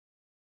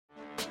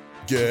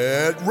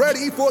Get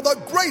ready for the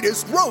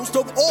greatest roast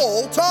of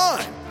all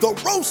time, the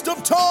Roast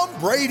of Tom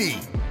Brady,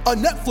 a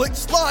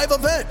Netflix live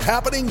event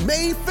happening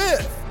May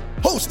 5th.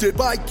 Hosted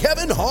by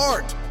Kevin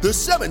Hart, the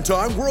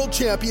 7-time world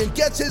champion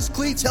gets his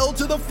cleats held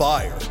to the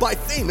fire by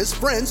famous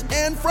friends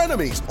and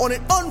frenemies on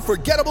an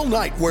unforgettable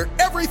night where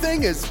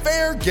everything is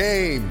fair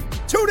game.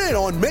 Tune in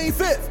on May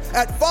 5th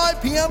at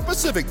 5 p.m.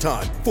 Pacific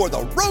time for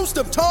the Roast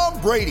of Tom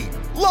Brady,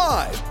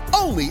 live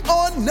only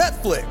on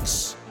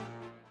Netflix.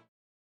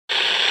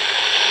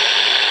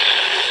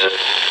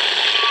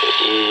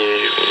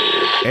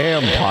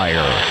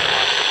 Empire.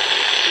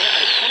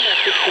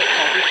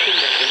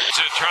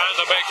 Trying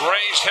to make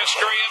Rays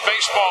history and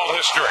baseball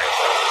history.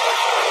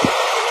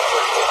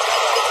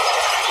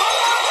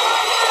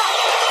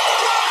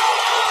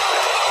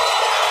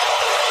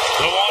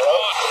 The 1-1.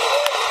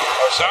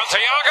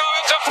 Santiago,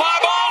 it's a fly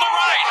ball to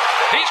right.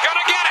 He's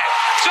going to get it.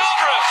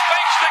 Zobrist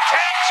makes the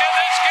catch, and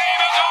this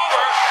game is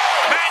over.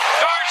 Matt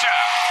Garza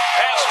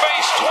has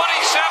faced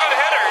 27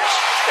 hitters,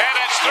 and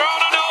it's thrown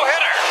a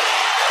no-hitter.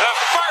 The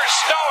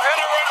first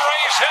no-hitter in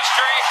Rays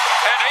history,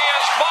 and he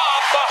is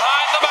mobbed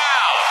behind the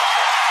mound.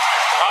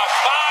 A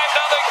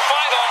 5-0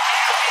 final.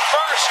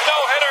 First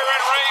no-hitter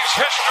in Rays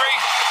history,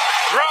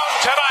 thrown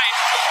tonight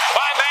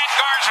by Matt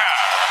Garza.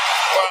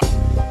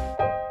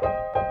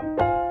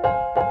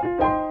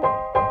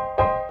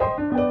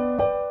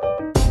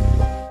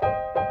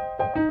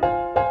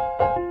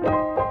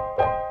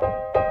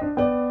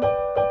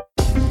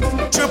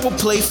 Triple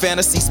Play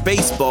Fantasy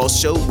Spaceball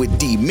Show with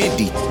D.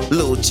 Mindy,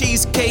 Little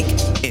Cheesecake,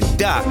 and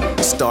Doc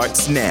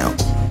starts now.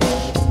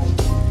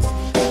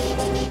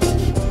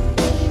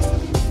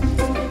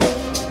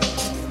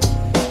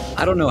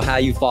 I don't know how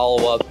you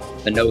follow up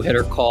a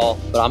no-hitter call,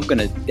 but I'm going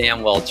to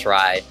damn well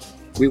try.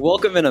 We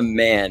welcome in a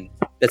man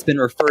that's been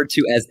referred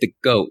to as the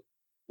GOAT,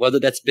 whether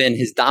that's been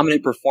his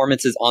dominant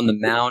performances on the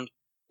mound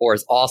or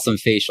his awesome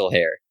facial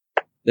hair.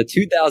 The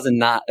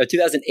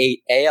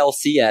 2008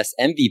 ALCS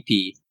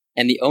MVP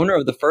and the owner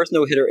of the first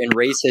no-hitter in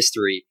Rays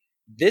history,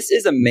 this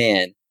is a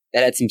man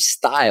that had some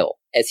style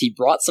as he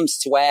brought some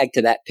swag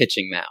to that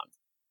pitching mound.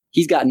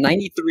 He's got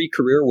 93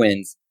 career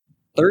wins,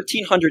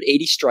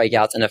 1,380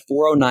 strikeouts, and a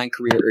 4.09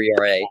 career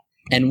ERA,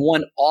 and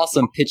one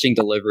awesome pitching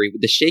delivery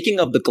with the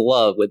shaking of the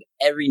glove with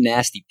every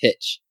nasty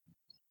pitch.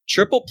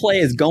 Triple Play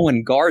is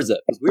going Garza,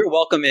 because we're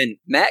welcoming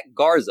Matt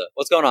Garza.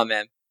 What's going on,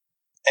 man?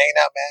 Hanging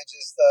out, man.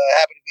 Just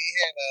happy to be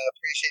here, and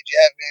appreciate you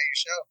having me on your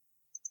show.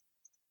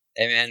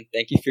 Hey, man,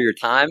 thank you for your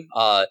time.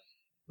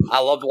 I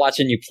loved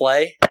watching you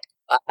play.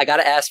 I got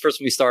to ask first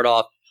when we start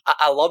off,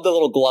 I love the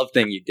little glove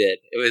thing you did.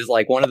 It was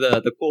like one of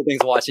the cool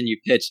things watching you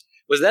pitch.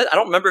 Was that? I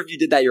don't remember if you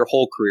did that your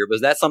whole career.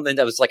 Was that something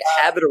that was like a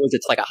habit, or was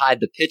it like a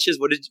hide the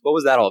pitches? What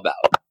was that all about?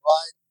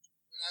 Well,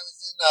 when I was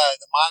in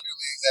the minor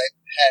leagues, I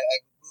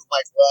would move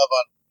my glove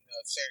on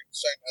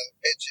certain other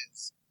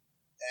pitches,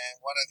 and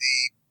one of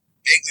the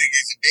big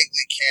leaguers in big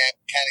league camp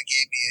kind of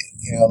gave me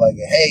like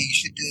hey, you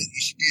should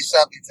do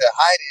something to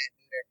hide it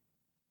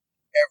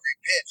every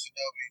pitch so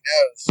nobody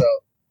knows. So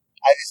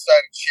I just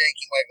started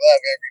shaking my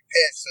glove every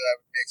pitch so I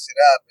would mix it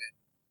up, and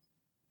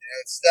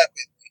it stuck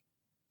with me.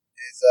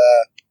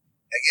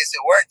 I guess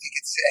it worked, you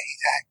could say.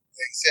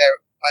 Like you said,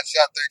 I punched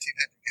out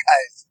 1,300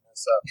 guys.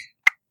 So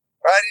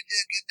probably didn't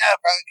do good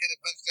enough. Probably could have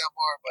punched out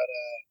more, but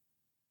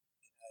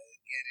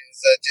again, it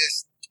was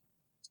just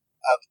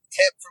a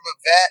tip from a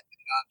vet.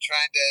 I'm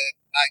trying to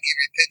not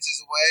give your pitches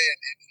away, and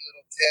any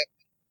little tip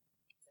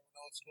from an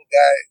old school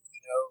guy,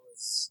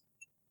 was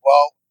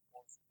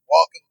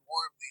welcome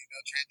warmly.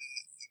 Trying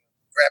to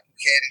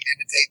replicate and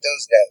imitate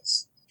those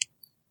guys.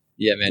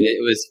 Yeah, man,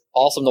 it was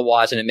awesome to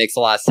watch, and it makes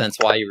a lot of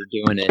sense why you were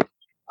doing it.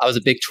 I was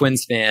a big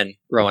Twins fan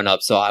growing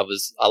up, so I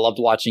loved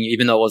watching you,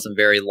 even though it wasn't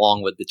very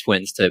long with the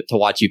Twins, to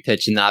watch you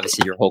pitch, and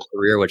obviously your whole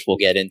career, which we'll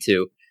get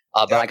into.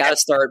 But I got to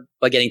start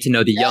by getting to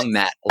know the young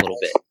Matt a little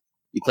bit.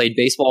 You played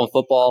baseball and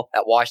football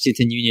at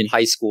Washington Union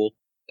High School.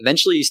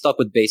 Eventually, you stuck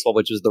with baseball,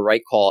 which was the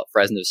right call at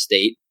Fresno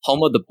State,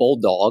 home of the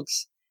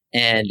Bulldogs.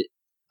 And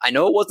I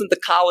know it wasn't the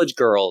college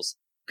girls,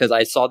 because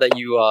I saw that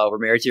you were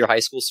married to your high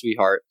school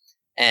sweetheart.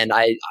 And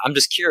I'm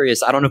just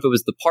curious. I don't know if it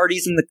was the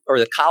parties or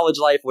the college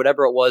life,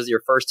 whatever it was,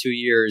 your first 2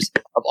 years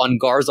of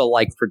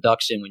Garza-like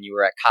production when you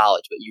were at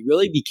college. But you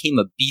really became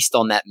a beast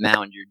on that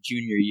mound your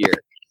junior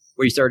year,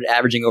 where you started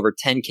averaging over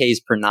 10 Ks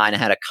per nine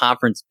and had a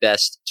conference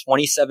best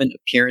 27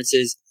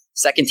 appearances,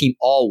 second team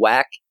all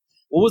WAC.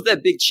 What was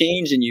that big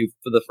change in you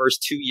for the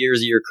first 2 years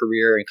of your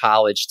career in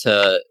college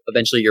to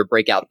eventually your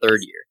breakout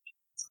third year?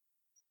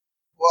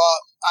 Well,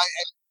 I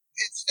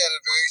pitched at a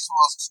very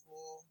small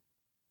school.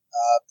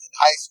 In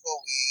high school,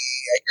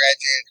 I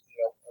graduated,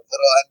 a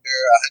little under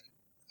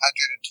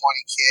 120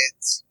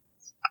 kids.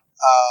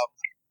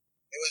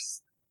 It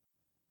was,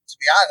 to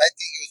be honest, I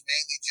think it was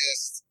mainly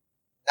just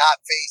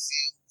not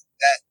facing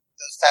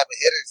those type of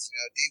hitters,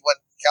 D1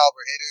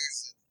 caliber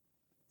hitters and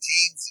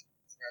teams,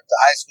 the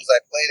high schools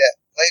I played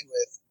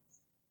with,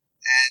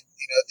 and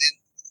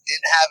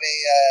didn't have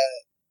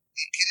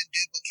couldn't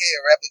duplicate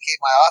or replicate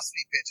my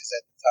off-speed pitches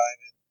at the time.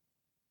 And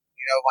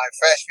my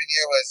freshman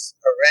year was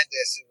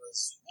horrendous. It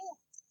was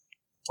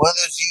one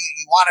of those you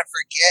want to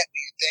forget what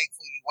you're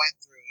thankful you went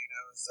through. You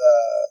know, it was a,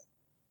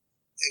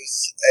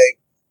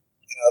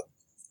 you know,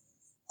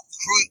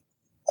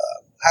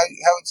 how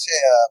would you say,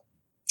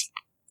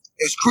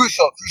 it was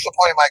crucial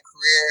point in my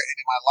career and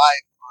in my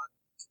life on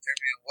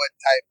determining what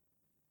type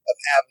of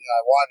avenue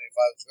I wanted.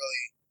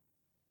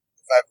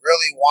 If I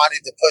really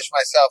wanted to push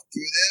myself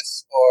through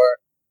this, or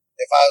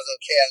if I was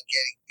okay on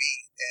getting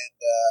beat. And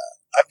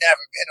I've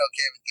never been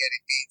okay with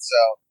getting beat,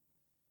 so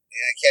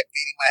I kept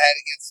beating my head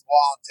against the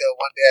wall until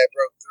one day I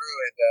broke through,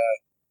 and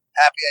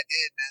happy I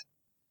did, man.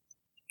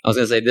 I was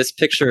going to say, this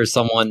picture is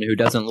someone who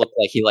doesn't look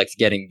like he likes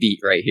getting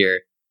beat right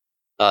here.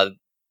 Dug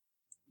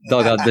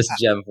out this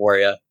gem for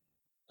you.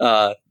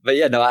 But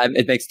yeah, no,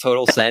 it makes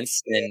total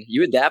sense. And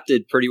you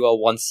adapted pretty well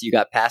once you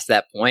got past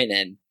that point.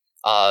 And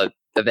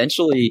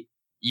eventually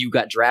you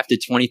got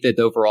drafted 25th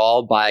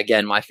overall by,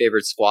 again, my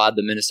favorite squad,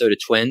 the Minnesota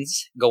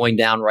Twins, going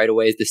down right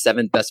away as the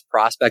 7th best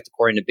prospect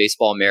according to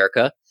Baseball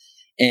America.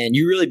 And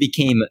you really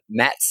became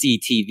Matt C.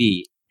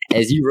 TV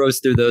as you rose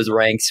through those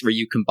ranks where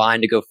you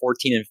combined to go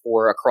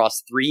 14-4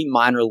 across 3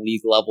 minor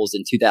league levels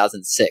in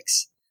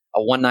 2006. A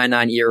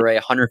 1.99 ERA,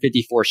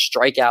 154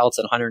 strikeouts,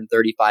 and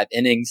 135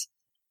 innings.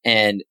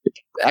 And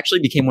actually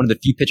became one of the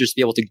few pitchers to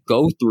be able to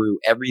go through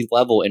every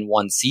level in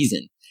one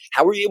season.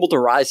 How were you able to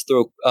rise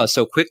through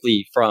so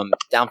quickly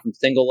down from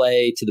single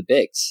A to the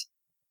bigs?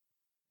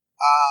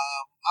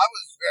 I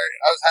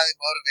was highly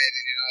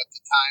motivated. You know,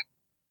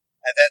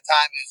 at that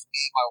time, it was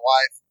me, my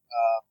wife,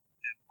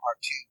 and our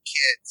 2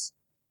 kids,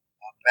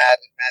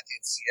 Matthew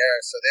and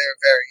Sierra. So they were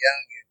very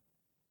young, and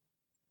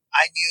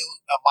I knew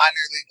a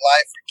minor league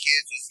life for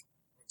kids was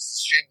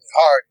extremely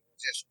hard.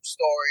 Just from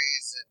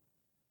stories and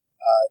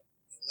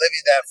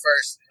living that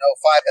first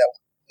 05, that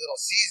little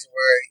season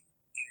where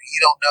you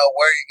don't know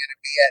where you're going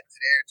to be at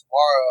today or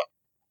tomorrow,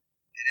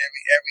 and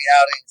every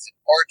outing is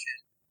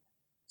important.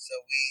 So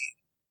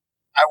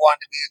I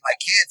wanted to be with my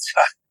kids.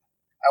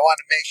 I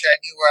wanted to make sure I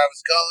knew where I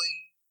was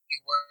going,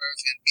 knew where I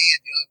was going to be,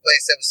 and the only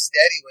place that was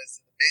steady was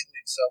in the big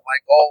leagues. So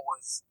my goal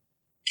was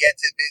get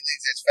to the big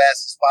leagues as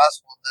fast as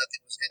possible.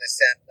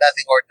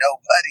 Nothing or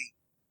nobody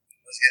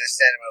was going to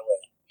stand in my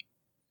way.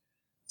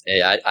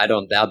 Hey, I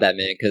don't doubt that,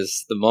 man,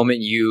 because the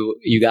moment you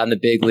got in the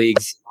big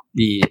leagues,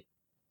 the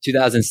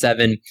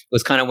 2007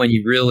 was kind of when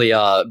you really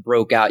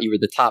broke out. You were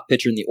the top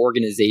pitcher in the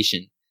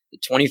organization, the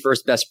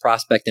 21st best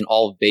prospect in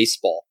all of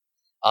baseball.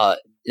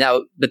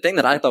 Now, the thing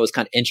that I thought was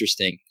kind of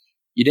interesting,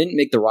 you didn't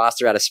make the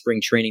roster out of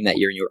spring training that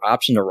year, and you were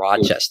optioned to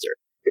Rochester.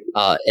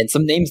 And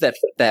some names that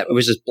it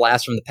was just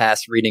blast from the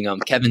past reading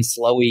them, Kevin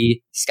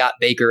Slowey, Scott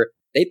Baker,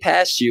 they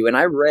passed you, and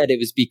I read it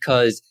was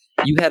because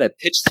you had a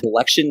pitch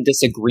selection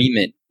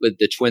disagreement with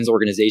the Twins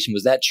organization.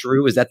 Was that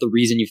true? Is that the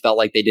reason you felt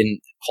like they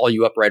didn't call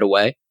you up right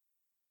away?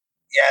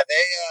 Yeah,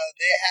 they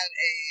had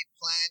a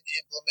plan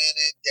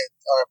implemented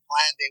or a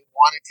plan they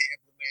wanted to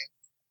implement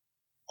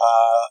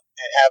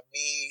and have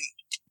me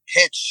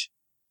pitch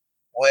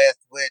with,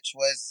 which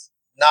was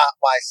not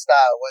my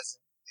style. It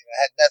wasn't,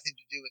 had nothing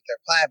to do with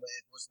their plan, but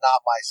it was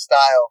not my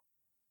style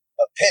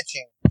of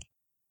pitching,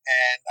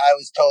 and I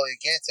was totally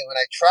against it. When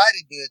I tried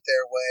to do it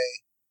their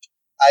way,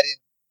 I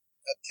didn't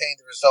obtain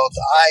the results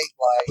I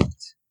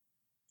liked,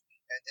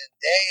 and then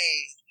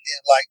they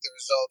didn't like the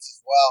results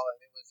as well,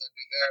 and it was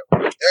under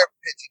their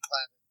pitching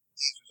plan that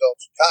these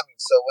results were coming.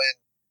 So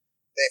when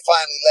they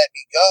finally let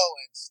me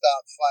go and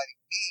stopped fighting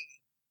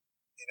me,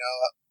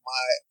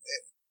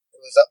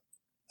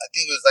 I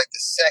think it was like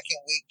the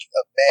second week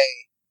of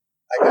May,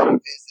 I got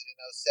a visit in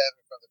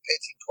 07 from the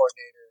pitching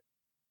coordinator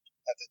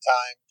at the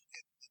time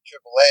in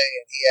AAA,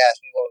 and he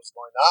asked me what was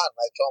going on. And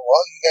I told him,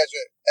 well, you guys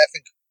are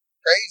effing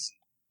crazy.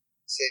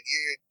 He said,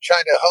 you're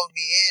trying to hone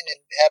me in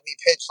and have me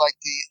pitch like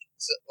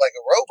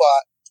a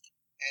robot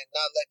and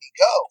not let me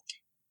go.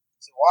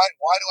 So why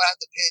do I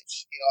have to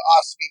pitch,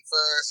 off speed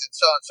first and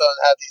so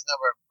and have these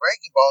number of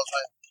breaking balls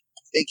when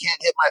they can't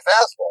hit my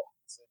fastball?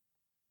 I said,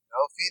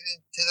 feed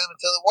it to them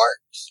until it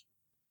works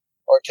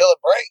or until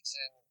it breaks.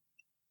 And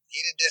he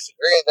didn't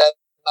disagree. And that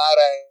night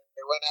I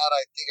went out,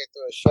 I think I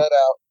threw a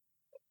shutout,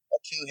 a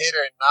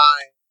 2-hitter in 9.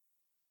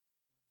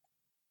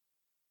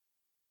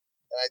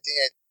 And I think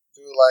I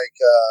threw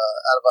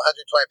out of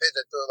 120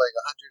 pitches, I threw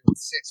 106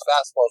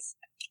 fastballs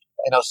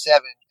in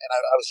 07. And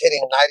I was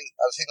hitting 90,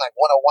 I was hitting 101,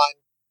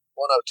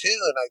 102.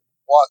 And I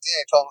walked in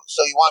and told him,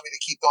 so you want me to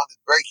keep doing this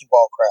breaking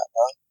ball crap,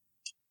 huh?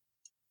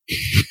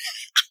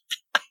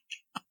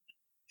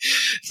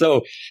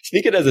 So,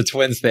 speaking as a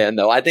Twins fan,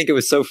 though, I think it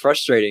was so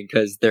frustrating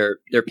because their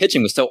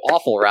pitching was so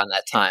awful around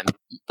that time.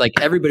 Like,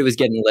 everybody was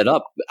getting lit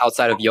up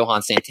outside of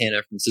Johan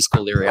Santana from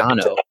Cisco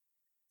Liriano.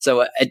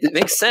 So, it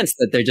makes sense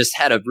that they just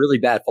had a really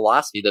bad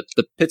philosophy.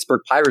 The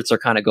Pittsburgh Pirates are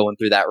kind of going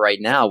through that right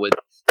now with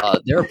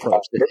their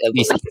approach, at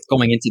least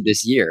going into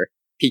this year.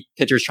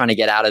 Pitchers trying to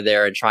get out of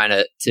there and trying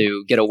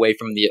to get away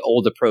from the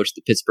old approach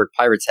the Pittsburgh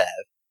Pirates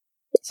have.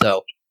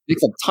 So, it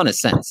makes a ton of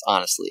sense,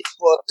 honestly.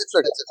 Well,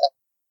 Pittsburgh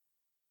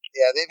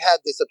they've had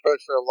this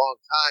approach for a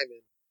long time, and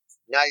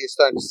now you're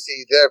starting to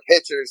see their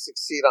pitchers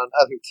succeed on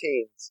other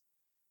teams.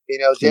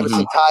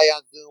 Jameson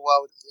Taillon's doing well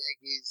with the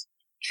Yankees.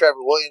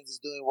 Trevor Williams is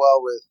doing well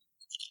with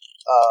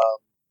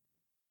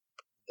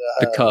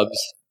the Cubs.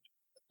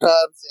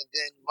 And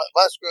then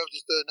Musgrove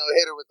just threw a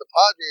no-hitter with the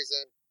Padres,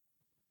 and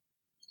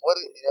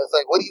it's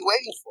like, what are you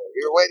waiting for?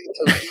 You're waiting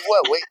to do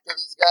what? Wait till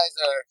these guys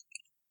are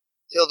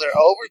till they're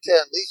over to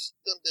unleash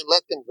them and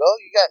let them go.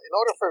 In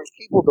order for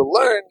people to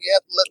learn, you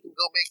have to let them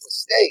go make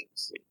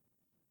mistakes.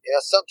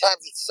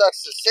 Sometimes it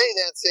sucks to say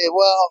that and say,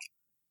 well,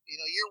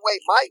 your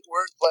way might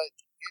work, but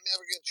you're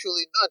never going to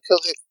truly know until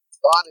it's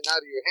gone and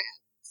out of your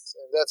hands.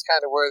 And that's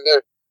kind of where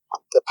the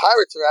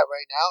Pirates are at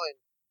right now, and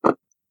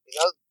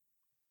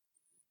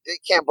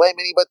they can't blame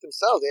any but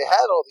themselves. They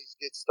had all these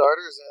good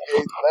starters, and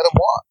they let them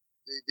walk.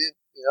 They didn't,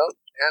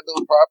 handle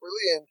them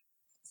properly, and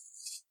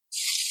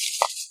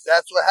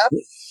that's what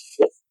happened.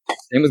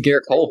 Same with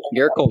Garrett Cole.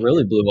 Garrett Cole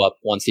really blew up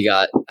once he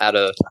got out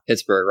of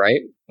Pittsburgh,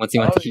 right? Once he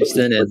went to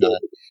Houston, and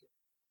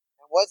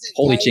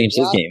totally changed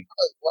his game.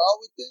 Well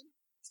with them?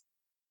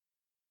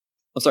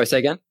 I'm sorry, say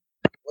again?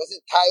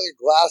 Wasn't Tyler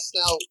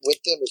Glasnow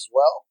with them as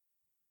well?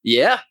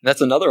 Yeah,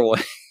 that's another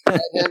one. And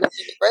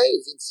the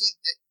Braves, and see,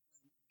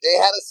 they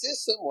had a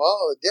system.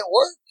 Well, it didn't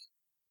work.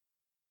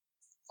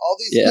 All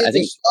these kids are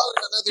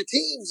starting on other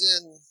teams,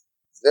 and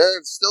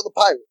they're still the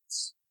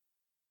Pirates.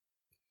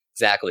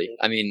 Exactly.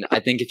 I mean, I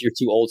think if you're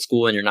too old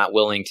school and you're not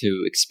willing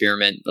to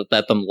experiment,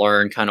 let them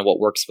learn kind of what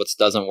works, what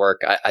doesn't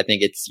work. I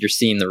think you're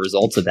seeing the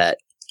results of that.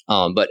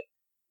 But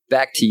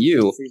back to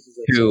you,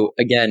 who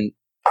again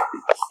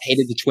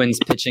hated the Twins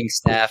pitching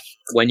staff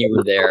when you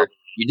were there.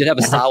 You did have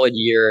a solid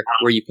year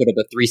where you put up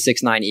a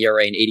 3.69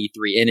 ERA in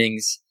 83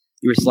 innings.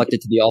 You were selected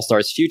to the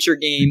All-Stars Future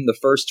Game, the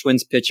first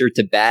Twins pitcher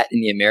to bat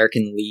in the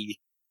American League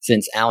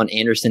since Alan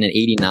Anderson in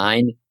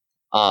 89.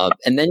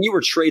 And then you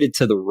were traded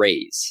to the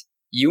Rays.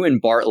 You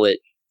and Bartlett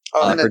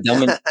for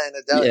Delmon.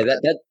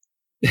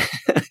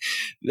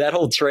 That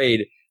whole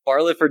trade.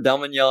 Bartlett for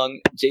Delmon Young,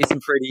 Jason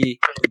Pretty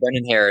for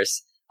Brendan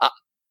Harris.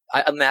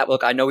 Matt,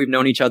 look, I know we've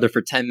known each other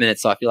for 10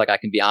 minutes, so I feel like I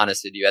can be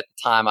honest with you. At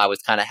the time, I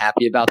was kind of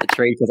happy about the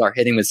trade because our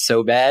hitting was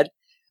so bad.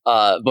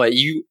 But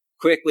you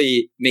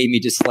quickly made me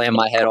just slam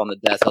my head on the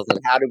desk. I was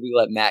like, how did we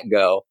let Matt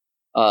go?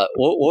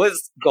 What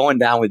was going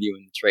down with you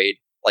in the trade?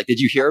 Like, did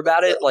you hear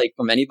about it, like,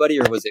 from anybody,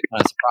 or was it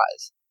kind of a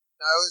surprise?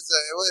 No,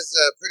 it was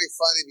pretty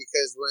funny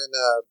because when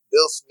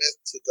Bill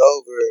Smith took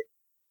over,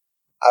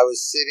 I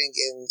was sitting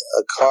in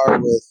a car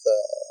with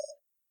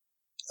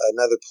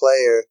another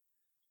player,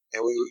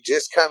 and we were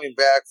just coming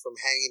back from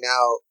hanging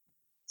out,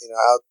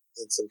 out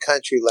in some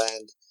country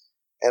land.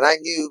 And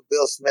I knew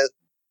Bill Smith,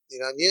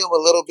 I knew him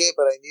a little bit,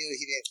 but I knew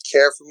he didn't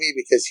care for me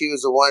because he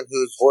was the one who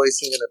was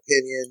voicing an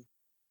opinion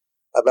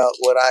about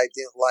what I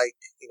didn't like,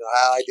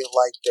 how I didn't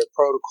like their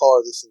protocol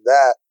or this and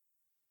that.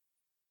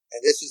 And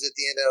this was at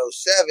the end of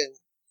 2007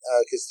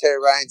 because Terry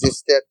Ryan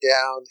just stepped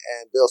down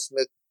and Bill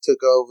Smith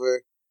took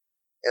over.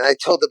 And I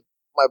told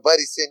my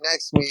buddy sitting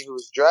next to me who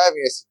was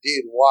driving, I said,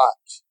 dude,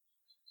 watch.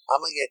 I'm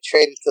going to get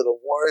traded to the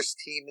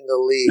worst team in the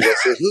league. I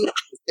said, who?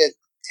 He said,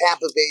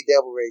 Tampa Bay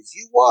Devil Rays.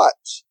 You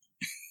watch.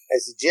 I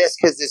said, just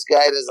because this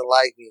guy doesn't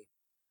like me.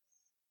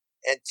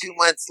 And 2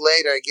 months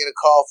later, I get a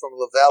call from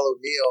Lavelle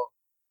O'Neal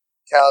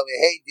telling me,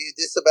 hey, dude,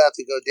 this is about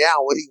to go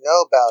down. What do you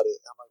know about it?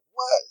 I'm like,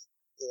 what?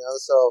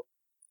 So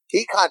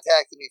he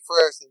contacted me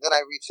first, and then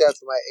I reached out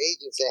to my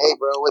agent and said, hey,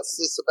 bro, what's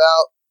this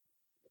about?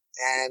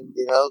 And,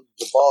 the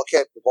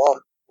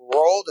ball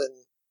rolled, and,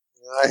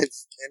 I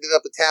ended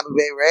up at Tampa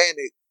Bay Ray, and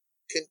it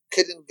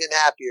couldn't have been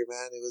happier,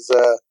 man. It was,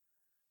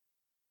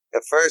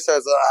 at first I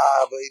was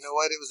like, but you know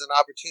what? It was an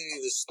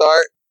opportunity to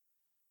start.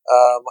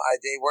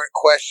 They weren't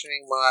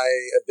questioning my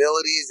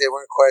abilities. They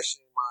weren't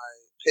questioning my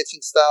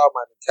pitching style,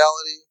 my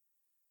mentality.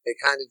 They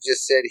kind of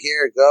just said,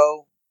 here,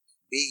 go,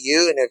 be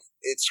you, and if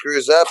it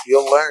screws up,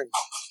 you'll learn.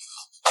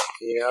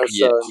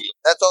 So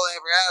that's all I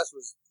ever asked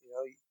was,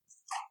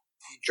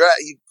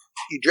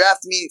 you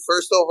draft me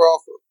first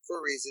overall for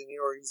a reason in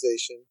your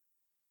organization,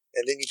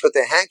 and then you put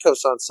the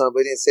handcuffs on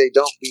somebody and say,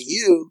 don't be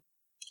you,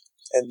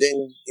 and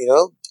then,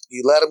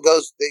 you let them go,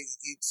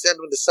 you send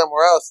them to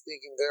somewhere else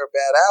thinking they're a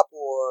bad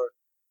apple or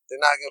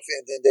they're not going to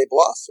fit, and then they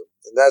blossom.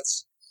 And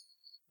that's,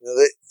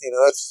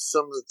 that's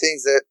some of the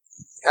things that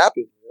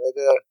happen.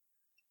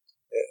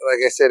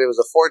 Like I said, it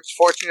was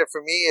fortunate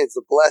for me. It's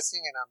a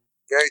blessing, and I'm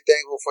very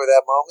thankful for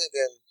that moment,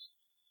 and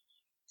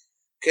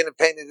couldn't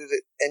have painted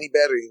it any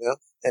better,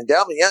 And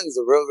Delmon Young is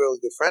a real,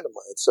 really good friend of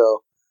mine,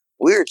 so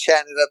we were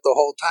chatting it up the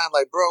whole time,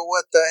 like, bro,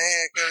 what the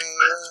heck?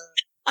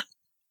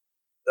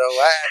 So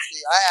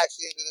I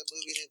actually ended up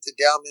moving into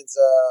Delmon's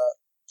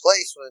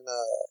place when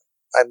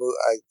I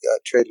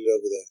got traded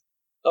over there.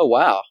 Oh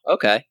wow!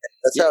 Okay,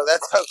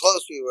 that's how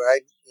close we were.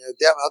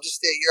 Delmon, I'll just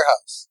stay at your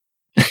house.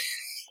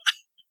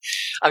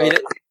 I mean,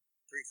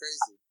 pretty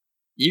crazy.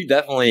 You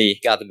definitely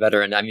got the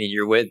better end. I mean,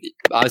 you're with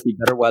obviously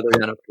better weather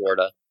than in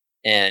Florida,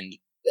 and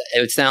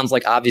it sounds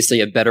like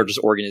obviously a better just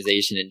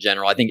organization in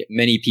general. I think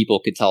many people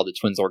could tell the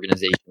Twins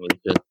organization was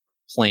just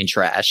plain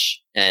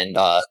trash, and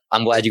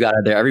I'm glad you got out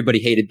of there. Everybody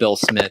hated Bill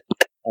Smith,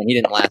 and he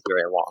didn't last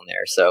very long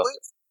there. So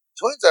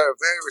Twins are a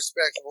very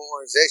respectable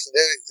organization.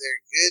 They're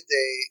good.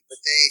 But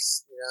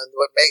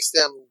what makes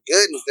them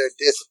good is they're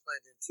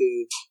disciplined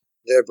into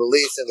their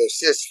beliefs and their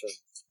system.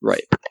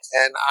 Right.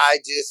 And I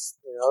just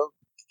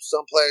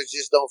some players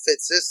just don't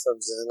fit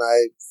systems, and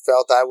I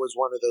felt I was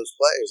one of those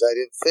players. I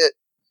didn't fit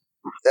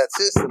that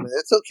system, and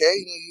it's okay.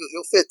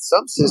 You'll fit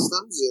some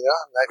systems. And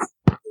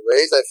the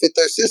Rays, I fit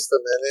their system,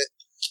 and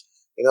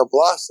it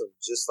blossomed.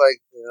 Just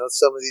like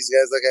some of these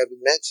guys, like I've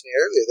been mentioning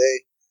earlier,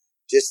 they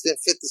just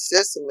didn't fit the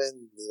system,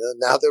 and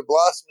now they're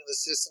blossoming the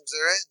systems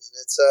they're in, and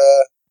it's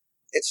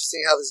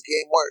interesting how this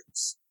game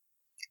works.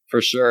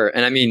 For sure,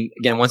 and I mean,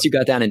 again, once you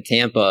got down in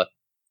Tampa,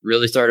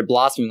 really started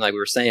blossoming, like we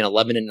were saying,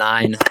 11-9,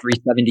 3.70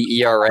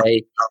 ERA.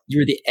 You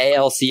were the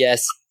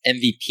ALCS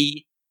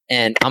MVP,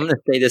 and I'm going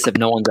to say this if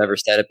no one's ever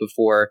said it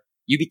before.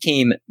 You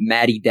became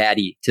Matty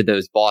Daddy to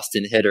those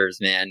Boston hitters,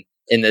 man.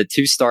 In the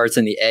 2 starts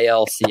in the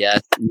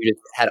ALCS, you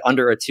just had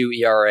under a 2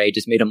 ERA,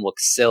 just made them look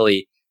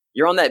silly.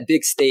 You're on that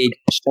big stage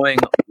showing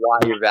why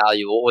you're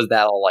valuable. What was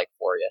that all like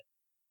for you?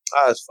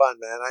 Oh, it's fun,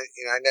 man.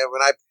 I never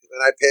when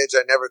I pitch,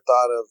 I never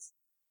thought of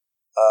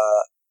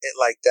it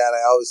like that.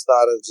 I always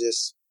thought of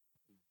just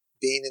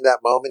being in that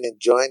moment,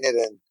 enjoying it,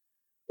 and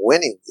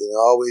winning.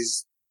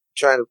 Always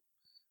trying to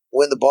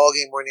win the ball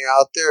game when you're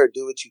out there, or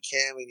do what you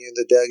can when you're in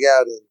the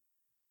dugout. And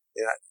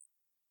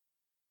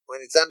when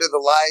it's under the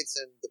lights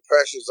and the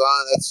pressure's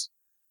on, that's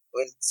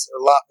when it's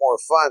a lot more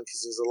fun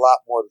because there's a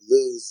lot more to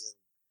lose. And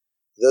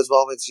those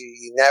moments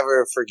you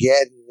never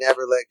forget, and you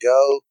never let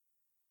go,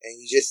 and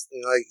you just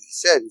like you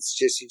said, it's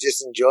just you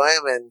just enjoy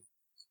them, and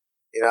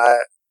I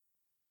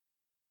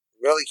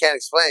really can't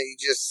explain it. You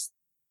just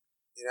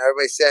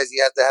everybody says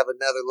you have to have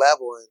another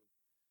level, and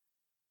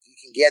you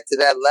can get to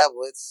that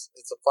level. It's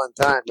a fun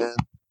time, man.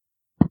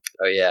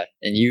 Oh yeah,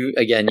 and you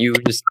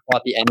just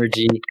caught the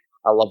energy.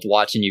 I loved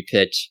watching you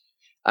pitch.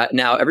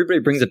 Now everybody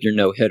brings up your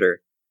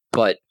no-hitter,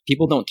 but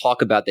people don't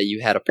talk about that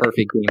you had a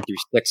perfect game through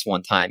 6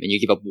 one time, and you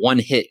gave up 1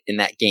 hit in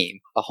that game.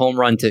 A home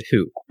run to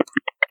who?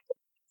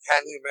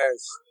 Hanley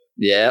Ramirez.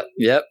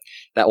 Yep.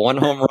 That 1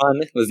 home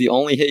run was the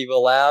only hit you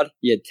allowed.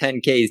 You had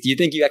 10 Ks. Do you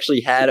think you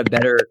actually had a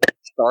better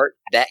start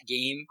that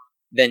game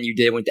than you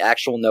did with the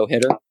actual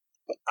no-hitter?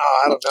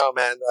 Oh, I don't know,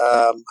 man.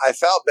 I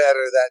felt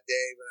better that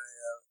day when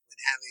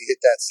Hanley hit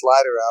that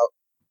slider out,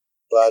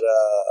 but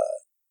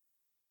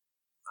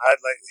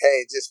I'd like,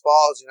 hey, it just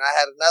falls. I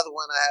had another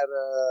one. I had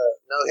a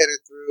no-hitter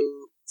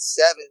through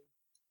 7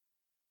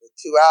 with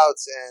 2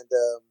 outs, and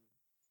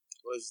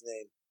what was his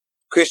name?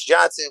 Chris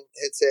Johnson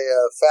hits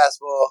a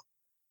fastball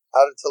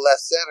out into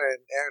left center,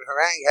 and Aaron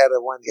Harang had a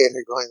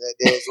 1-hitter going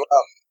that day as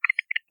well.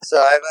 So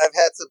I've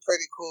had some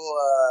pretty cool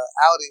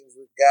outings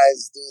with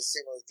guys doing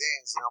similar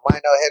things.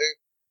 My no-hitter,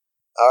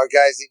 our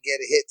guys didn't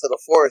get a hit to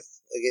the 4th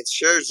against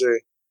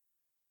Scherzer.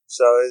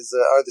 So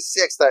or the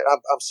 6th.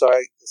 I'm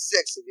sorry, the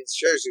 6th against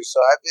Scherzer.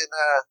 So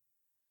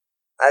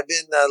I've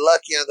been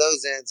lucky on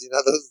those ends.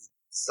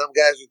 Some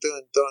guys were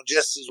throwing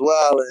just as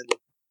well, and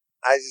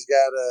I just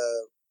got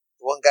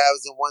one guy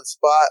was in one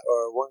spot,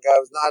 or one guy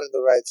was not in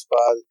the right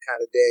spot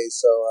kind of day.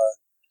 So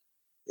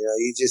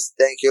you just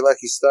thank your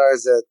lucky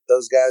stars that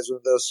those guys were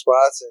in those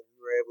spots, and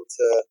you were able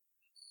to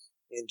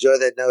enjoy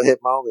that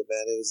no-hit moment,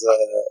 man. It was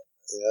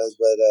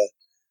but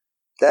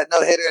that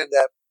no-hitter in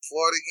that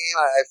Florida game,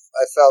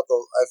 I felt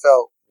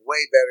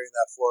way better in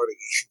that Florida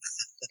game.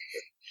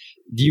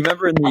 Do you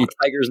remember in the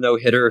Tigers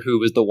no-hitter who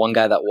was the one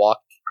guy that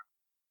walked?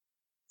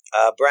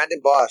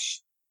 Brandon Bosch.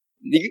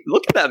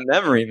 Look at that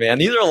memory, man.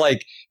 These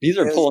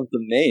are pulling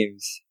some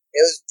names.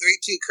 It was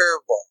 3-2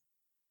 curveball.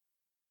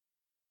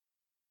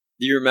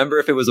 Do you remember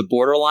if it was a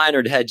borderline,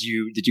 or did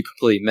you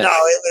completely miss? No,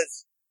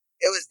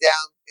 it was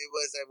down.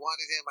 I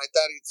wanted him. I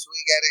thought he'd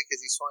swing at it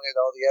because he swung at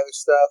all the other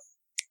stuff.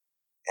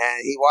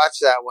 And he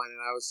watched that one, and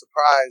I was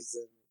surprised.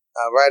 And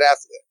right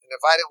after, and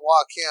if I didn't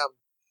walk him,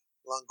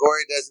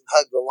 Longoria doesn't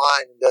hug the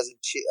line and doesn't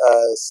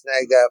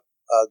snag that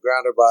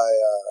grounder by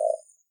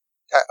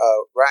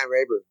Ryan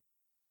Rayburn.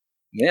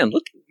 Man,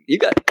 look, you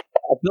got.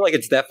 I feel like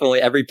it's definitely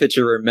every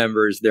pitcher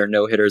remembers their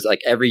no hitters, like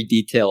every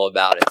detail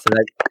about it. So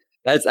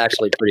that's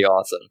actually pretty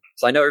awesome.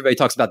 So I know everybody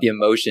talks about the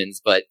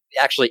emotions, but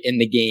actually in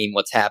the game,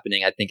 what's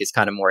happening, I think is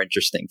kind of more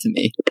interesting to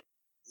me.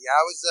 Yeah,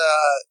 I was.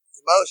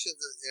 Emotions,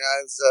 I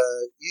was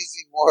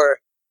usually more.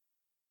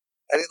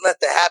 I didn't let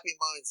the happy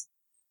moments.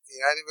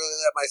 I didn't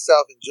really let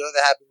myself enjoy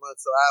the happy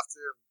moments till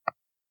after.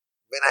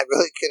 Then I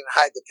really couldn't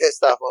hide the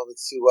pissed off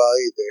moments too well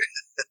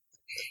either.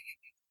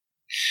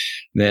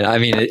 Man, I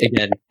mean,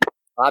 again,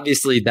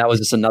 obviously that was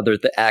just another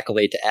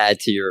accolade to add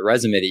to your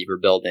resume that you were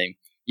building.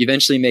 You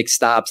eventually make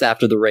stops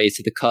after the Rays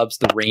to the Cubs,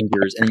 the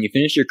Rangers, and then you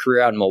finish your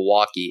career out in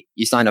Milwaukee.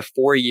 You sign a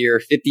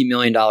 4-year, $50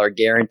 million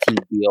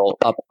guaranteed deal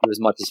up to as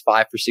much as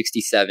 5 for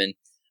 $67.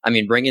 I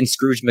mean, bring in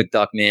Scrooge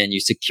McDuck, man. You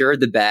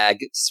secured the bag,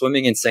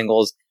 swimming in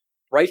singles,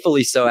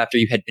 rightfully so after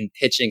you had been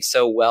pitching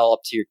so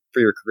well for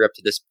your career up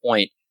to this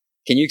point.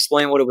 Can you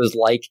explain what it was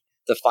like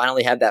to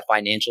finally have that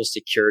financial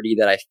security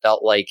that I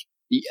felt like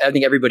I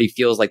think everybody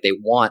feels like they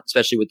want,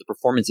 especially with the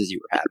performances you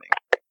were having?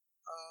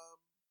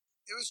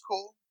 It was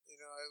cool. It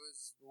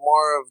was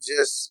more of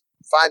just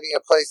finding a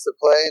place to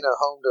play and a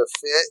home to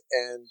fit.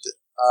 And,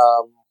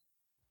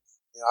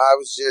 I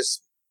was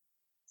just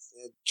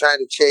trying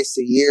to chase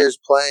the years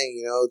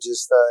playing,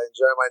 just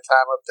enjoy my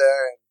time up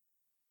there. And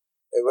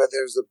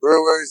whether it's the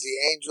Brewers, the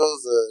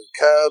Angels, the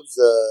Cubs,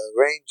 the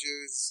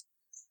Rangers.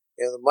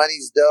 The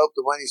money's dope,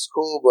 the money's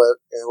cool,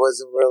 but it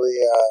wasn't really,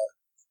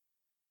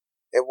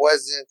 it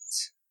wasn't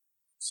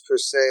per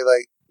se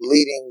like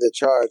leading the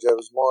charge. It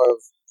was more of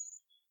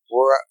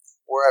where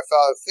I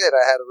felt it fit.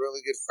 I had a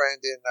really good friend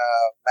in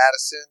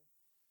Madison,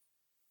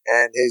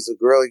 and he's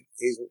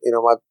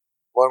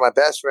one of my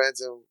best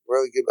friends and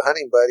really good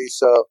hunting buddy.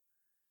 So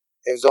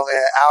it was only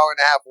an hour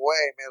and a half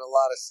away. It made a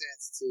lot of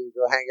sense to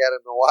go hang out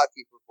in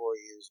Milwaukee for 4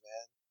 years,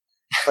 man.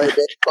 Play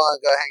baseball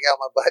and go hang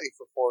out with my buddy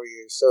for 4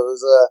 years. So it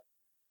was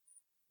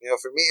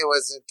for me, it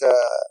wasn't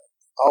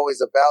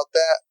always about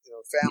that.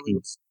 Family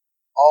was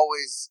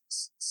always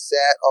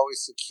set,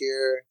 always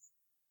secure,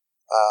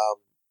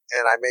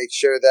 and I made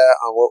sure that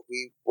on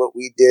what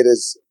we did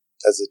as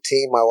a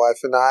team, my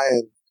wife and I,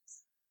 and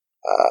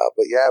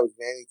but yeah, it was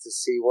mainly to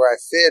see where I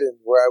fit and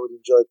where I would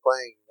enjoy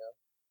playing.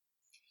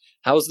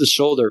 How was the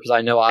shoulder? Because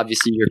I know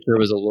obviously your career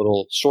was a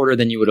little shorter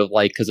than you would have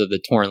liked because of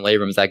the torn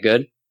labrum. Is that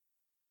good?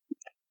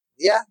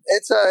 Yeah,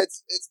 it's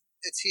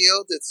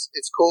healed.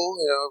 It's cool.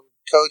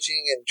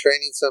 Coaching and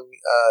training some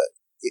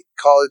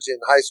college and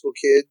high school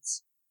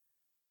kids,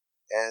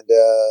 and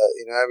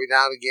every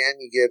now and again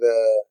you get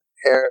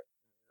hair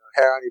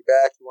on your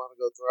back. You want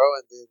to go throw,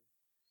 and then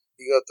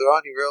you go throw,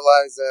 and you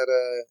realize that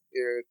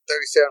you're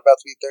 37, about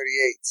to be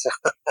 38. So.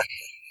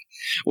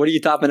 What are you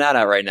topping that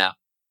at right now?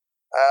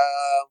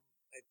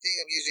 I think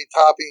I'm usually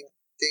topping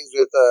things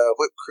with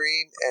whipped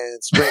cream and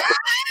sprinkles.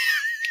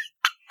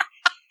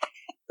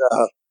 So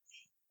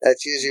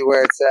that's usually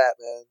where it's at,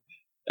 man.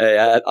 Hey,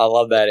 I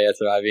love that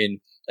answer. I mean,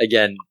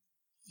 again,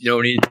 you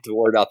don't need to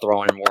worry about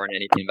throwing more and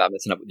anything about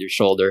messing up with your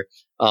shoulder.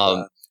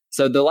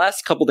 So the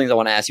last couple things I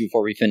want to ask you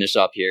before we finish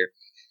up here.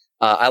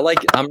 I'm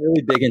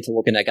really big into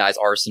looking at guys'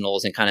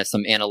 arsenals and kind of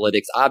some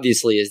analytics.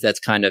 Obviously, that's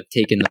kind of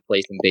taken the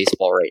place in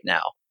baseball right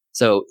now.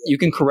 So you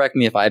can correct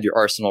me if I have your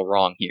arsenal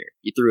wrong here.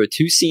 You threw a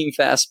 2-seam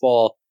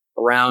fastball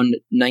around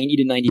 90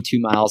 to 92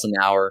 miles an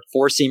hour,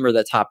 4-seamer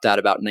that topped out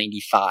about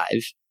 95.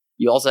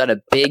 You also had a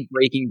big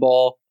breaking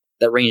ball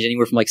that ranged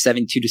anywhere from like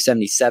 72 to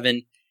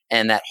 77,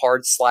 and that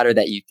hard slider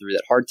that you threw,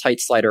 that hard tight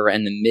slider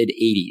in the mid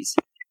 80s.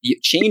 The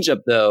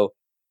changeup, though,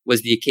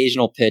 was the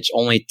occasional pitch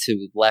only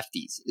to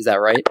lefties. Is that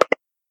right?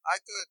 I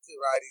threw it to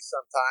righties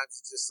sometimes.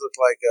 It just looked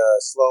like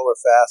a slower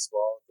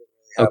fastball. It didn't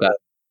really have a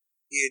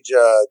huge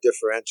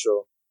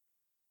differential.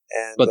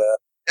 And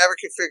never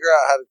could figure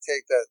out how to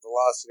take that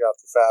velocity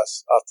off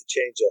the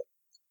changeup.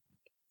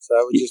 So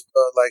I would just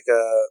throw it like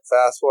a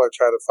fastball or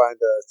try to find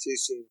a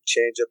 2-seam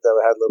changeup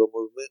that had a little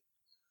movement.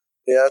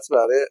 Yeah, that's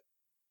about it.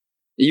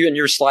 Even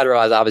your slider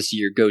was obviously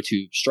your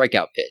go-to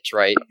strikeout pitch,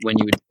 right? When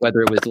you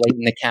whether it was late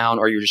in the count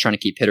or you were just trying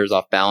to keep hitters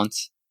off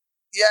balance.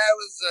 Yeah, it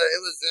was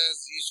a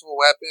useful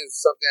weapon. It's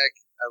something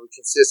I would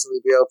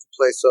consistently be able to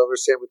place over.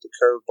 Same with the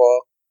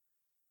curveball.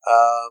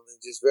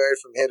 It just varied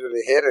from hitter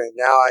to hitter. And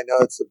now I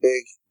know it's a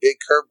big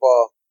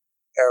curveball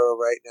era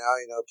right now.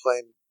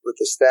 Playing with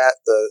the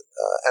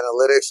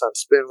analytics on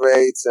spin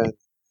rates and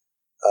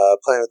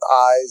playing with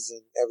eyes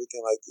and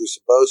everything like you're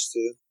supposed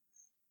to.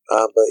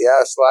 But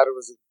yeah, slider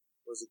was a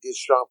good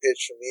strong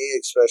pitch for me,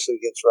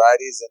 especially against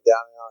righties and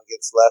down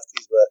against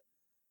lefties. But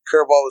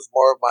curveball was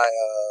more of my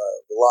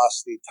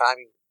velocity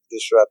timing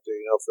disruptor.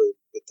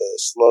 With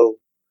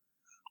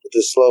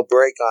the slow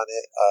break on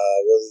it,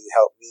 really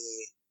helped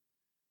me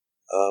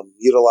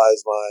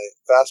utilize my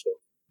fastball.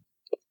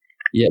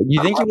 Yeah, do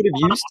you think you would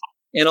have used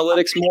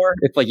analytics more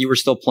if you were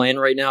still playing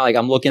right now?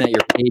 I'm looking at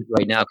your page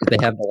right now because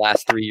they have the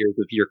last 3 years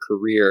of your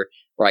career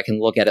where I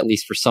can look at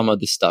least for some of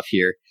the stuff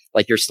here.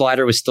 Your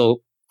slider was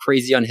still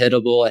crazy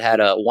unhittable. It had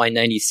a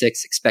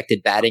 196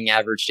 expected batting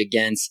average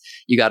against.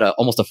 You got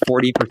almost a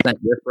 40%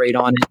 whiff rate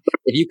on it.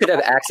 If you could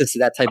have access to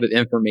that type of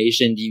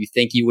information, do you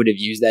think you would have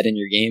used that in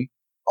your game?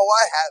 Oh,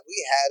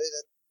 we had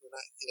it.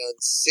 In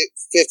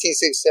 15,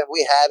 16,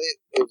 we had it.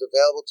 It was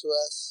available to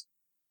us.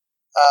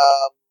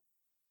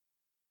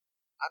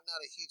 I'm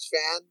not a huge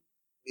fan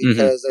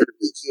because I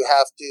think you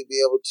have to be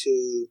able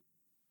to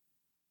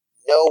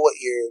know what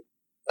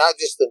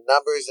not just the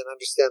numbers and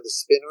understand the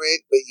spin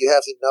rate, but you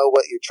have to know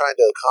what you're trying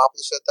to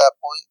accomplish at that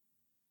point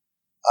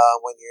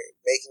when you're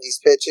making these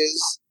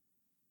pitches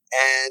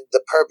and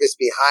the purpose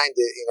behind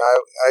it.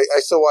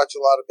 I still watch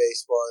a lot of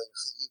baseball and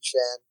I'm a huge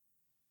fan.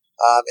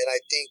 And I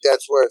think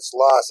that's where it's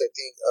lost. I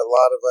think a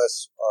lot of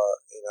us are,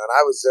 and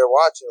I was there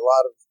watching a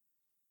lot of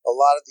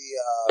the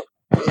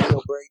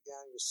video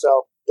breakdown, your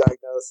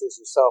self-diagnosis,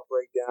 your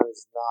self-breakdown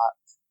is not,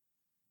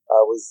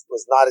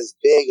 was not as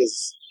big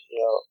as,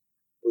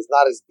 was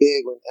not as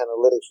big when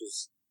analytics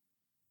was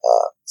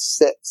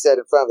set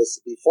in front of us.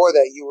 Before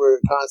that, you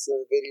were constantly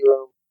in the video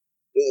room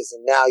doing this,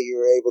 and now you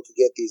were able to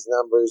get these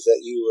numbers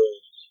that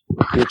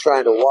you're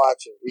trying to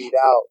watch and read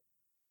out.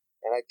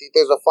 And I think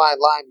there's a fine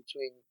line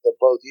between the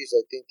both uses.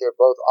 I think they're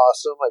both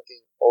awesome. I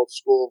think old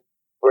school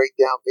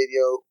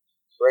video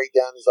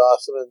breakdown is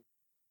awesome, and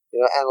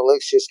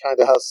analytics just kind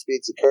of helps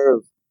speeds the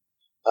curve.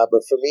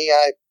 But for me,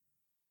 I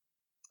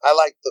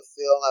like the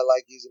feel and I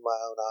like using my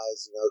own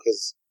eyes,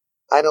 because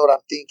I know what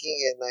I'm thinking,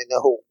 and I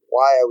know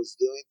why I was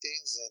doing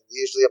things. And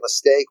usually a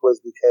mistake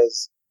was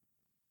because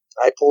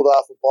I pulled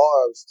off a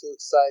ball. I was too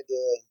excited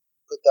to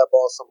put that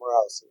ball somewhere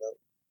else,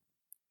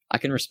 I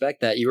can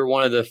respect that. You were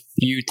one of the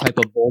few type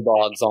of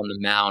bulldogs on the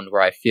mound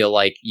where I feel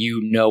like you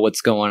know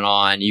what's going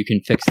on. You can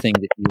fix things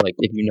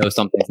if you know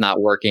something's not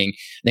working.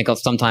 I think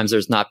sometimes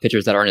there's not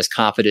pitchers that aren't as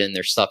confident in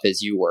their stuff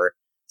as you were.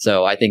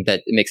 So I think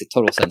that it makes a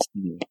total sense to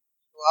me.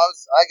 Well, I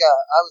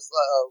was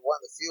one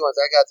of the few ones.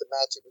 I got to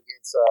match up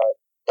against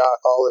Doc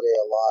Holliday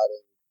a lot,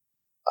 and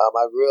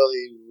I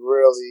really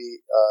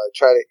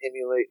try to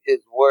emulate his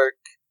work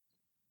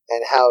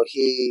and how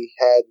he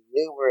had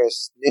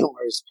numerous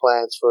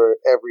plans for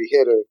every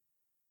hitter.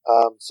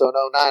 So in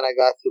 2009, I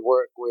got to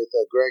work with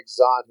Greg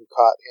Zahn, who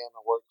caught him,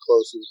 and worked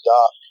closely with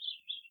Doc.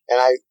 And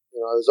it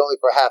was only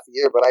for half a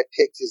year, but I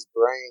picked his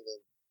brain,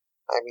 and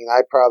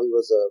I probably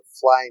was a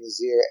fly in his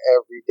ear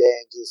every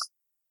day, and just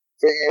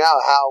figuring out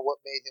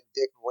what made him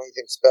different, what made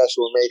him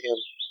special, what made him,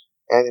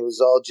 and it was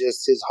all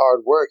just his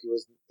hard work. It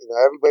was,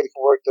 everybody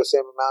can work the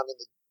same amount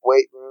in the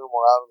weight room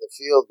or out on the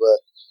field,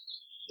 but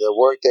the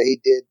work that he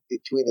did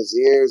between his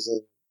ears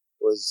and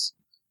was,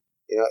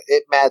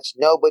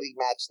 nobody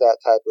matched that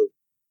type of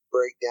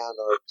breakdown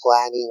or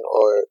planning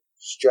or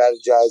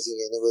strategizing.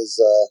 And it was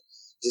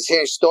just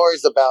hearing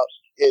stories about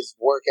his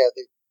work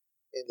ethic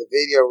in the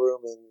video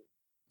room and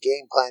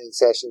game planning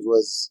sessions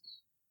was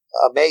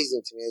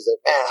amazing to me. It's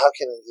like, man, how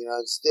can I,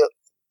 and still,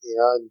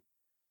 and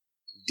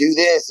do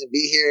this and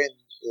be here, and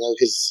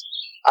because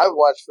I would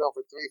watch film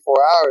for 3-4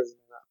 hours,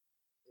 and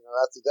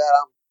after that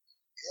I'm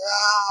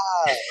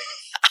God,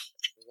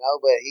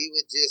 but he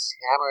would just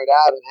hammer it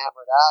out, and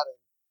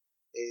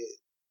it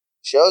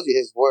shows you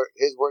his work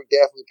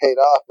definitely paid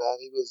off, man.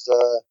 He was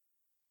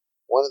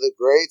one of the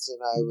greats, and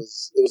it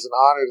was an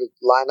honor to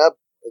line up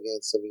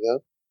against him.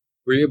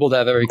 Were you able to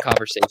have every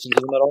conversation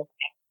with him at all?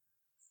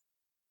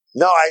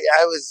 No, I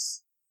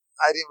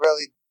didn't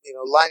really,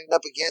 lining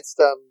up against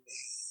them.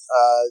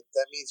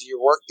 That means your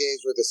work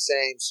days were the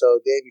same. So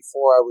the day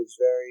before, I was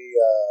very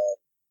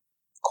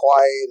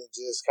quiet and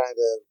just kind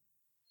of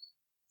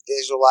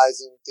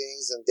visualizing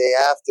things, and day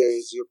after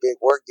is your big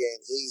work day.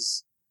 And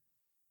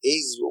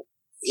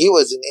he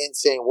was an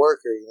insane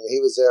worker.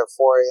 He was there at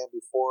 4 a.m.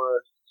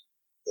 before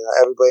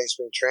everybody in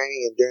spring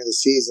training, and during the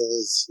season,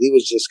 he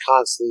was just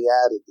constantly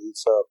at it, dude.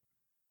 So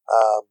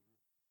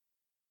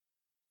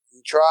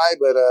you try,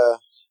 but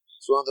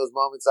it's one of those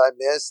moments I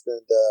missed,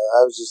 and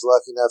I was just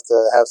lucky enough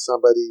to have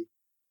somebody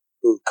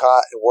who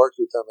caught and worked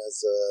with them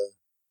as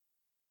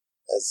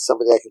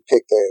somebody I can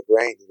pick their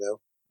brain.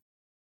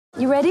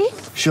 You ready?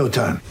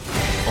 Showtime.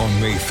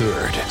 On May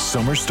 3rd,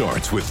 summer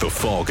starts with The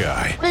Fall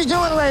Guy. Let's do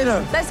it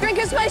later. Let's drink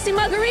a spicy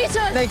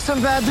margarita. Make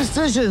some bad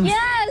decisions.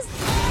 Yes.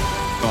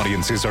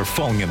 Audiences are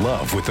falling in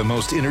love with the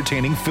most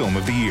entertaining film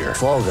of the year.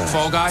 Fall Guy.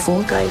 Fall Guy?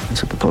 Fall guy.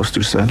 That's what the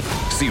poster said.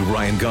 See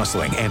Ryan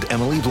Gosling and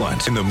Emily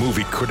Blunt in the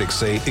movie critics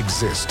say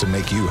exists to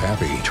make you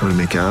happy. Trying to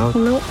make it out?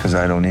 Nope. Because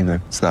I don't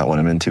either. It's not what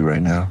I'm into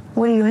right now.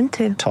 What are you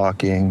into?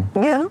 Talking.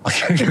 Yeah.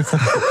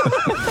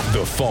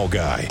 The Fall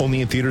Guy.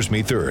 Only in theaters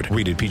May 3rd.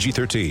 Rated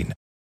PG-13.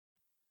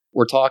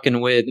 We're talking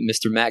with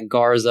Mr. Matt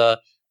Garza,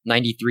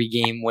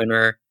 93-game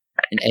winner,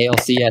 an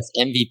ALCS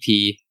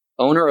MVP,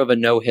 owner of a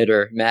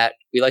no-hitter. Matt,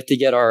 we like to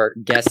get our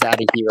guests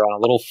out of here on a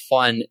little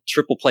fun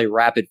triple play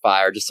rapid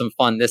fire, just some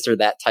fun this or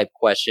that type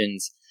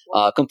questions.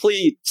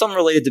 Complete, some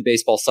related to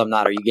baseball, some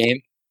not. Are you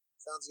game?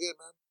 Sounds good,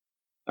 man.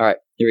 All right,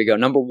 here we go.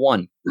 Number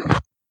 1.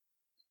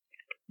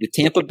 The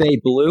Tampa Bay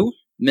blue,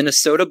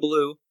 Minnesota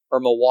blue, or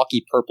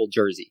Milwaukee purple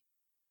jersey?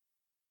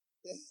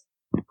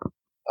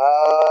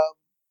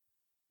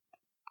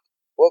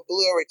 What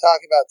blue are we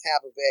talking about?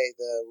 Tampa Bay.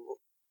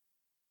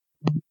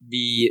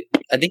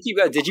 I think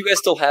did you guys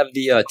still have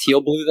the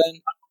teal blue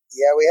then?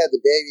 Yeah, we had the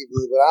baby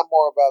blue, but I'm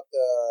more about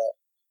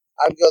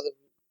I'd go the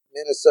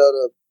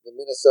Minnesota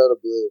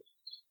blue.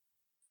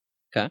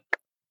 Okay. I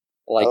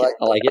like it.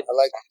 I like the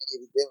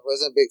baby.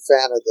 Wasn't a big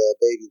fan of the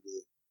baby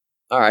blue.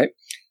 All right.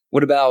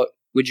 What about,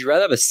 would you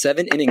rather have a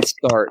 7-inning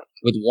start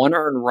with 1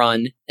 earned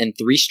run and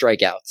 3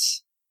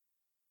 strikeouts,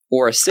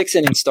 or a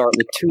 6-inning start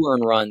with 2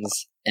 earned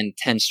runs and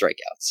 10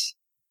 strikeouts?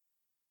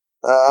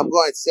 I'm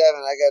going 7.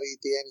 I got to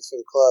eat the innings for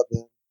the club,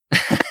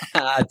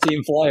 man.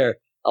 Team player.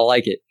 I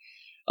like it.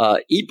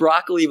 Eat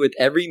broccoli with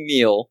every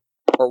meal,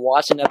 or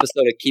watch an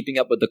episode of Keeping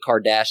Up with the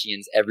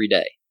Kardashians every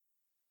day?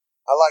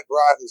 I like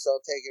broccoli, so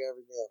I'll take it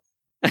every meal.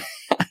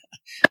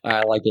 All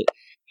right, I like it.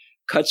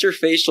 Cut your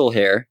facial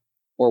hair,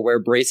 or wear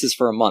braces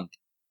for a month?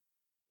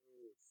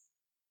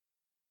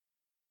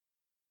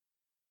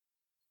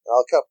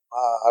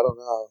 I don't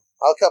know.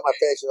 I'll cut my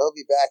facial. It'll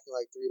be back in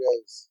like 3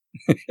 days.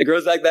 It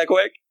grows back that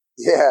quick?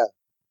 Yeah.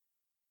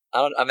 I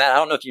don't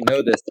know if you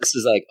know this. This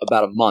is like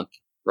about a month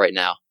right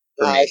now.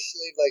 I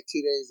shaved like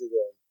 2 days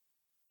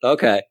ago.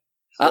 Okay.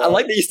 So, I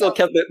like that you still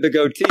kept the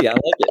goatee. I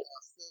like it.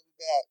 I'll still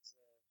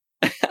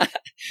be back.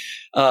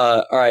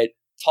 All right.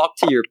 Talk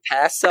to your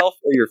past self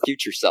or your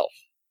future self?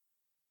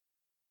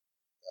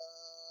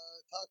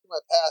 Talk to my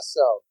past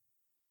self.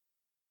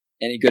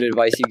 Any good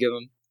advice you give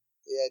them?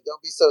 Yeah,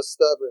 don't be so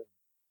stubborn.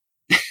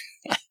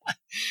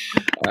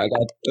 I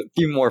got a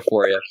few more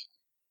for you.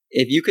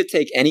 If you could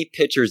take any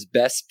pitcher's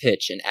best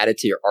pitch and add it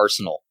to your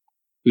arsenal,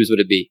 whose would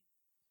it be?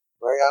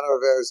 Mariano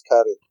Rivera's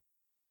cutter.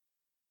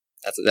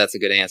 That's a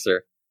good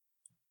answer.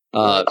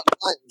 I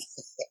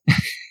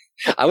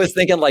was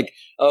thinking like,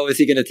 oh, is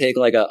he going to take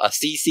like a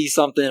CC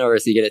something, or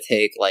is he going to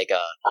take like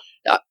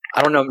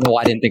I don't know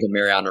why I didn't think of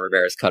Mariano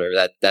Rivera's cutter.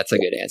 That's a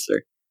good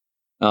answer.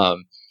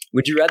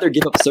 Would you rather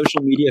give up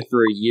social media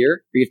for a year,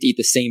 or you have to eat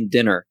the same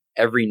dinner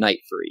every night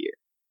for a year?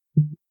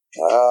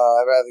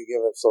 I'd rather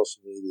give up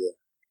social media.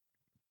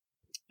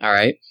 All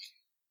right.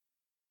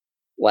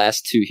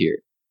 Last two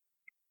here.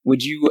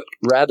 Would you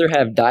rather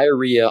have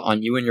diarrhea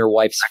on you and your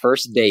wife's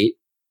first date,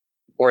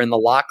 or in the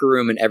locker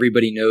room and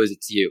everybody knows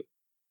it's you?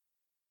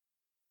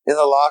 In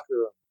the locker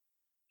room.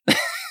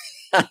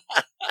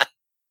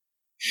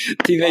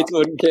 Teammates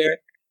wouldn't care?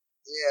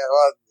 Yeah,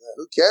 well,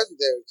 who cares if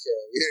they would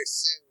care? You're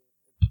sitting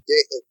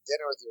at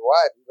dinner with your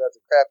wife, you got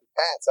the crappy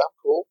pants. I'm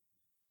cool.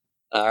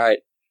 All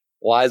right.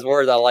 Wise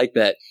words. I like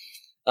that.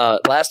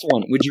 Last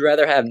one. Would you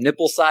rather have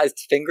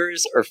nipple-sized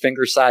fingers or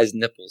finger-sized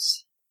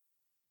nipples?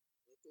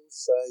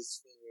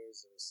 Nipple-sized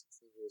fingers or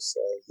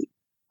finger-sized?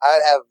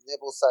 I'd have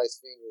nipple-sized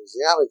fingers.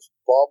 You know how much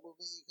ball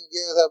movement you can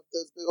get with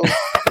those big old...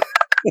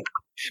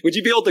 Would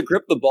you be able to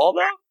grip the ball,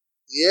 though?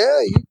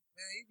 Yeah, you'd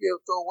be able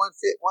to throw one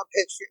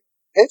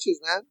pitches,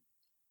 man.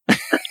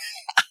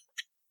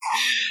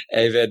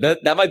 Hey, man,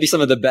 that might be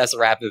some of the best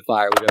rapid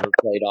fire we've ever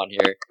played on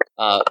here.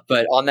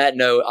 But on that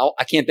note,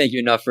 I can't thank you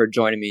enough for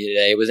joining me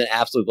today. It was an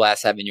absolute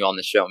blast having you on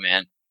the show,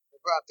 man. No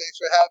problem. Thanks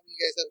for having me.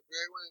 You guys have a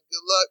great one.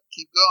 Good luck.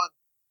 Keep going.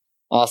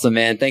 Awesome,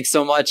 man. Thanks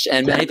so much.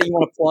 And anything you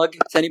want to plug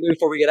to anybody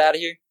before we get out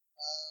of here?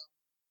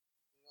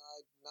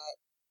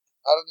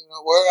 I don't even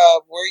know where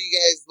are you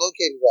guys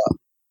located at?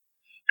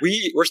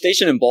 We're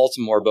stationed in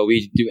Baltimore, but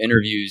we do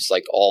interviews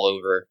like all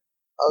over,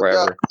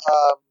 wherever.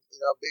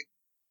 Big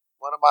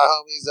one of my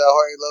homies,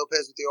 Jorge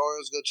Lopez with the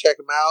Orioles. Go check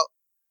him out.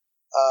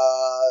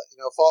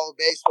 Follow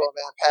baseball,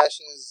 man.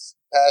 Passion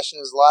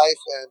is life,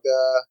 and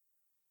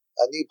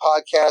a new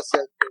podcast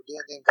that we're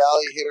doing in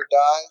Valley, Hit or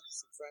Die.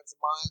 Some friends of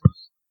mine,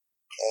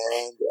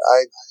 and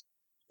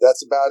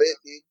that's about it,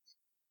 dude.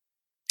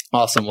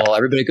 Awesome. Well,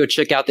 everybody go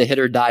check out the Hit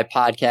or Die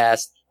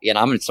podcast. Again,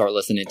 I'm going to start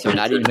listening to it.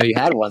 I didn't even know you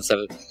had one.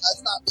 So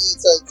that's not me.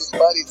 It's just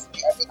buddies.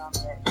 I've been on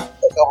there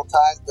a couple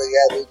times, but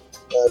yeah,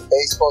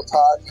 baseball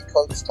talk and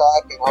coach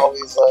talk, and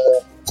always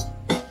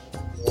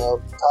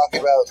talking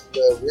about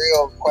the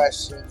real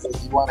questions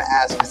that you want to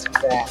ask as a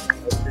fan.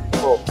 That's pretty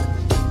cool.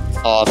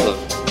 Awesome.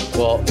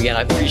 Well, again,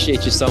 I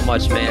appreciate you so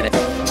much, man.